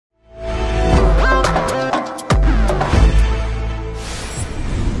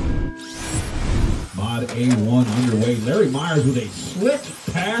Myers with a slick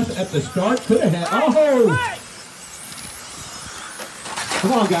pass at the start. Could have had, oh!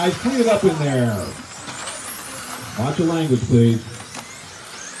 Come on, guys, clean it up in there. Watch your language, please.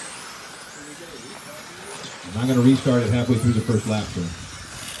 I'm not going to restart it halfway through the first lap, sir.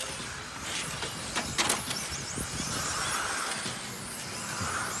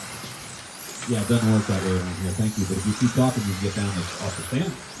 Yeah, it doesn't work that way around here. Thank you. But if you keep talking, you can get down off the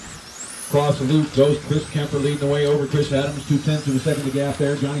stand. Cross the loop goes Chris Kemper leading the way over Chris Adams. 2/10 of a second to gap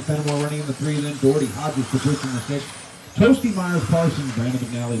there. Johnny Fenimore running in the 3, then Doherty Hodges to push in the 6. Toasty Myers Parsons. Brandon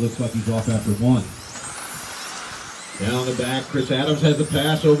McNally looks like he's off after 1. Down the back, Chris Adams has the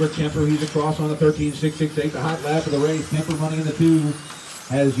pass over Kemper. He's across on the 13.668, the hot lap of the race. Kemper running in the 2.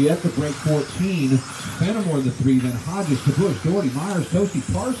 Has yet to break 14. Fenimore in the 3, then Hodges to push. Doherty, Myers, Toasty,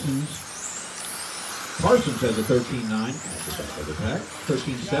 Parsons. Parsons has a 13.9 at the back of the pack.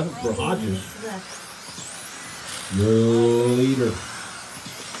 13.7 for Hodges. Your leader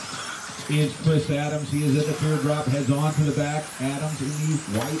is Chris Adams. He is at the teardrop, heads on to the back. Adams in the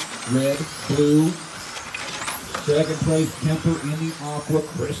white, red, blue. Second place, Kemper in the aqua.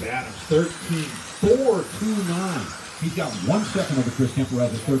 Chris Adams, 13.429. He's got 1 second over Chris Kemper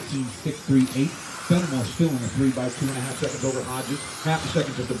as a 13.638. Fenimore still in the 3 by 2.5 seconds over Hodges. Half a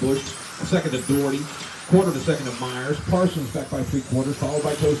second to Bush. A second to Doherty. Quarter of a second to Myers. Parsons back by 3/4, followed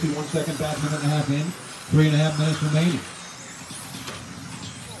by Toasty. 1 second back, 1.5 in. 3.5 minutes remaining.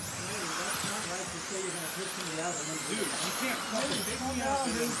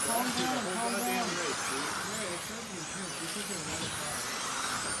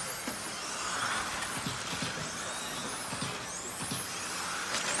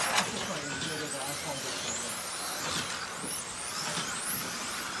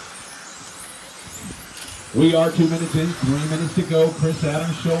 We are 2 minutes in, 3 minutes to go. Chris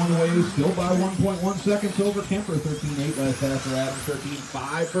Adams showing the way, still by 1.1 seconds over Kemper. 13.8 last pass for Adams,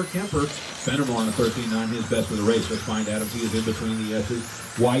 13.5 for Kemper. Fenimore on the 13.9, his best for the race. Let's find Adams. He is in between the S's.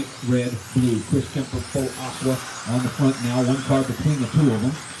 White, red, blue. Chris Kemper full aqua on the front now. 1 car between the 2 of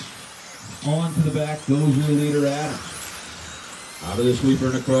them. On to the back goes your leader, Adams. Out of the sweeper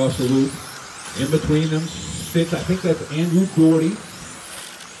and across the loop. In between them sits, I think that's Andrew Doherty.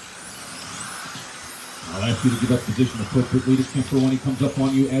 I'll ask you to give up position appropriately to Kemper when he comes up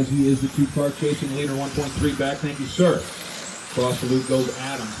on you, as he is the 2-car chasing leader, 1.3 back. Thank you, sir. Across the loop goes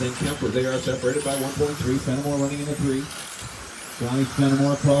Adams, then Kemper. They are separated by 1.3. Fenimore running in the 3. Johnny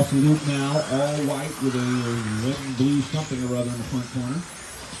Fenimore across the loop now, all white with a red and blue something or other in the front corner.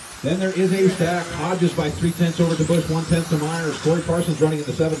 Then there is a stack. Hodges by 3/10 over to Bush, 1/10 to Myers. Corey Parsons running in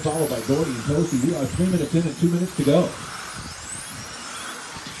the 7, followed by Doherty and Toasty. We are 3 minutes in and 2 minutes to go.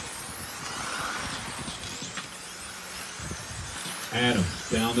 Adams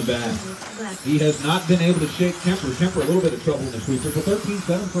down the back. He has not been able to shake Kemper. Kemper a little bit of trouble in the sweeper. So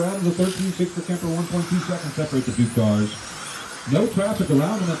 13.7 for Adams, a 13.6 for Kemper. 1.2 seconds separate the 2 cars. No traffic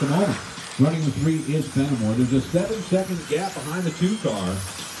around them at the moment. Running the 3 is Fenimore. There's a 7-second gap behind the 2 car.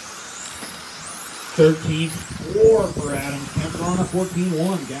 13.4 for Adams. Kemper on a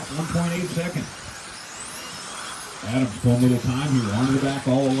 14.1. Gap 1.8 seconds. Adams pulling a little time here. On to the back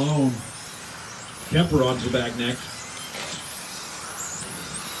all alone. Kemper onto the back next.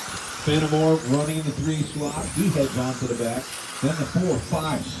 Fenimore running in the 3 slot. He heads on to the back. Then the 4,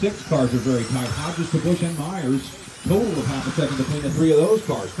 5, 6 cars are very tight. Hodges to Bush and Myers. Total of half a second between the 3 of those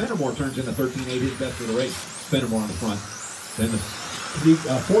cars. Fenimore turns in the 13.8, his best for the race. Fenimore on the front. Then the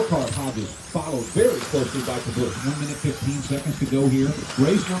 4 car Hodges followed very closely by Bush. 1 minute 15 seconds to go here.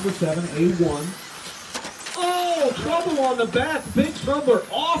 Race number 7, A1. Oh, trouble on the back. Big trouble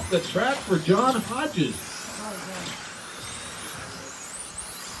off the track for John Hodges.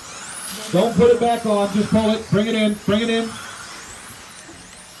 Don't put it back on, just pull it, bring it in, bring it in.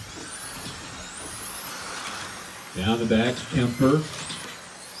 Down the back, Kemper.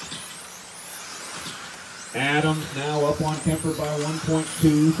 Adams now up on Kemper by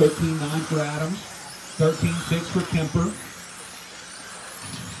 1.2, 13.9 for Adams, 13.6 for Kemper.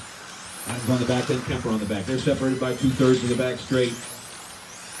 Adams on the back, then Kemper on the back. They're separated by 2/3 of the back straight.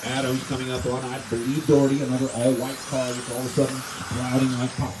 Adams coming up on, I believe, Doherty, another all-white car with all of a sudden sprouting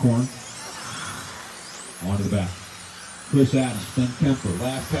like popcorn. On to the back. Chris Adams, then Kemper.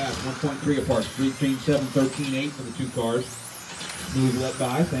 Last pass, 1.3 apart. 13.7, 13.8 for the 2 cars. Smooth let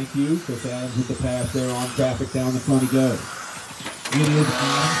by, thank you. Chris Adams with the pass there on traffic. Down the front he goes. It is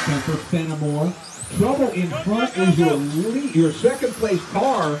Adams, Kemper, Fenimore. Trouble in front is your second place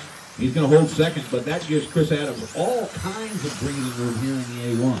car. He's going to hold second, but that gives Chris Adams all kinds of breathing room here in the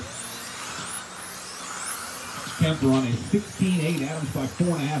A1. Kemper on a 16.8. Adams by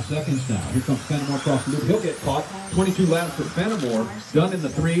 4.5 seconds now. Here comes Fenimore across the loop. He'll get caught. 22 laps for Fenimore. Done in the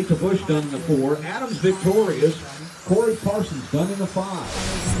 3. To Bush done in the 4. Adams victorious. Corey Parsons done in the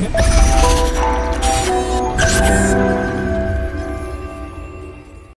 5.